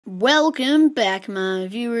Welcome back, my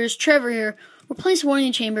viewers. Trevor here. We're playing some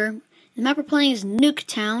Warning Chamber. The map we're playing is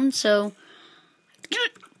Nuketown, so...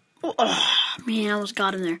 Oh, man, I almost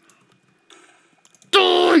got him there.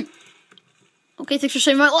 Die! Okay, thanks for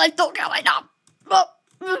saving my life. Don't get my dog.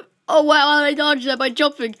 Oh, wow, how did I dodge that by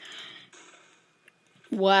jumping?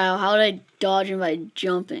 Wow, how did I dodge him by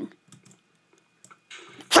jumping?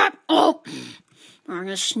 Crap! Oh! I'm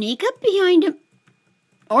gonna sneak up behind him.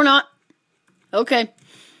 Or not. Okay.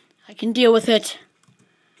 I can deal with it.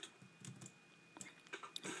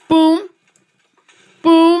 Boom.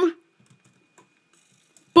 Boom.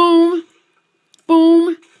 Boom.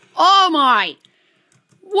 Boom. Oh my.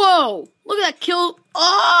 Whoa. Look at that kill.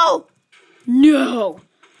 Oh. No.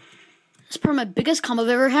 That's probably my biggest combo I've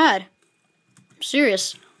ever had. I'm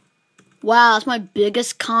serious. Wow, that's my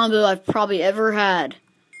biggest combo I've probably ever had.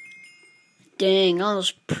 Dang, that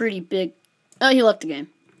was pretty big. Oh, he left the game.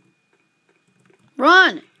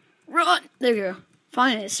 Run! Run! There you go.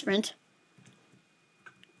 Finally, sprint.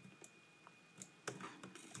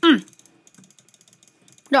 Die.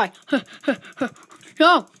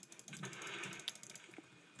 No!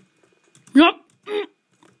 Nope!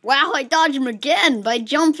 Wow, I dodged him again by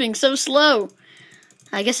jumping so slow.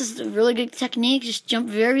 I guess it's a really good technique. Just jump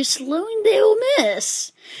very slow and they will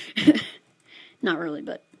miss. Not really,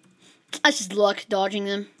 but that's just luck dodging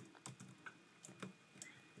them.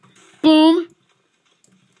 Boom!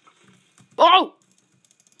 Oh!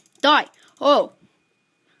 Die! Oh!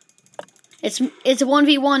 It's a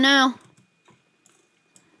 1v1 now.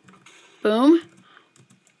 Boom.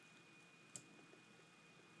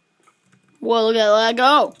 Whoa, look at that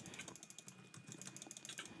go.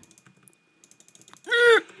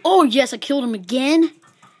 Oh, yes, I killed him again.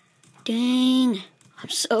 Dang. I'm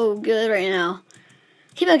so good right now.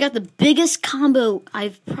 I got the biggest combo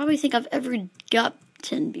I probably think I've ever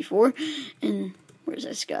gotten before. And where's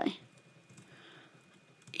this guy?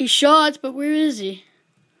 He shot, but where is he?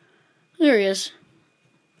 There he is.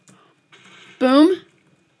 Boom.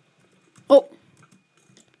 Oh.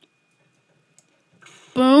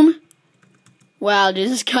 Boom. Wow, dude,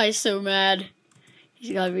 this guy's so mad.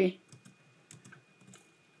 He's gotta be.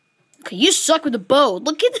 Okay, you suck with the bow.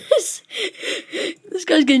 Look at this. This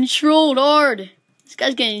guy's getting trolled hard. This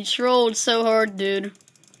guy's getting trolled so hard, dude.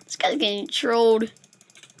 This guy's getting trolled.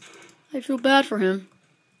 I feel bad for him.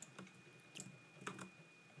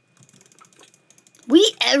 Will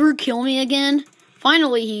he ever kill me again?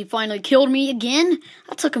 Finally, he killed me again?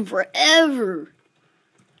 That took him forever.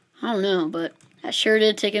 I don't know, but that sure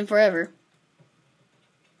did take him forever.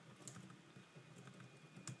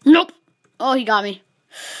 Nope. Oh, he got me.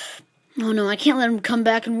 Oh, no, I can't let him come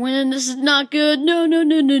back and win. This is not good. No.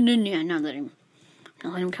 I'm not letting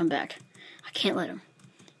him come back. I can't let him.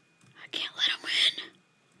 I can't let him win.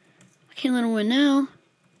 I can't let him win now.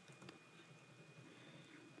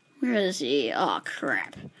 Where is he? Oh,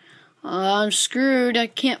 crap. I'm screwed. I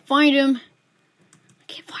can't find him.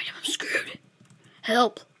 I'm screwed.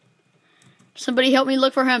 Help. Somebody help me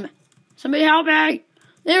look for him. Somebody help me.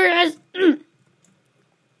 There he is.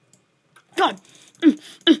 God.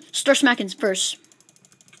 Start smacking first.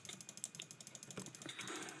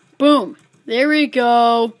 Boom. There we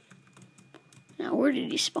go. Now, where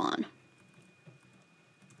did he spawn?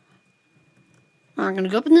 I'm going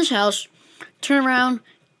to go up in this house, turn around,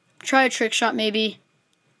 try a trick shot maybe.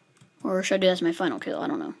 Or should I do that as my final kill? I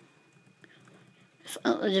don't know.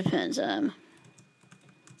 It depends.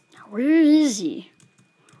 Where is he?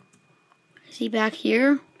 Is he back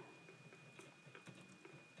here?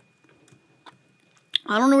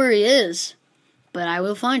 I don't know where he is, but I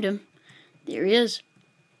will find him. There he is.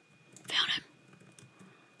 Found him.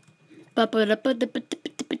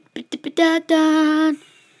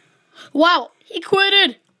 Wow, he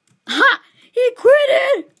quitted. Ha! He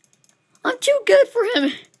quitted. I'm too good for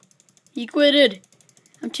him. He quitted.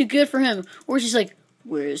 I'm too good for him. Or she's like,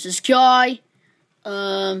 where's this guy?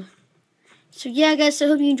 So yeah, guys, I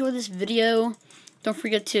hope you enjoyed this video. Don't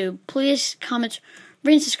forget to please comment,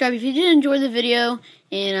 rate, and subscribe if you did enjoy the video.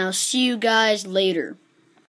 And I'll see you guys later.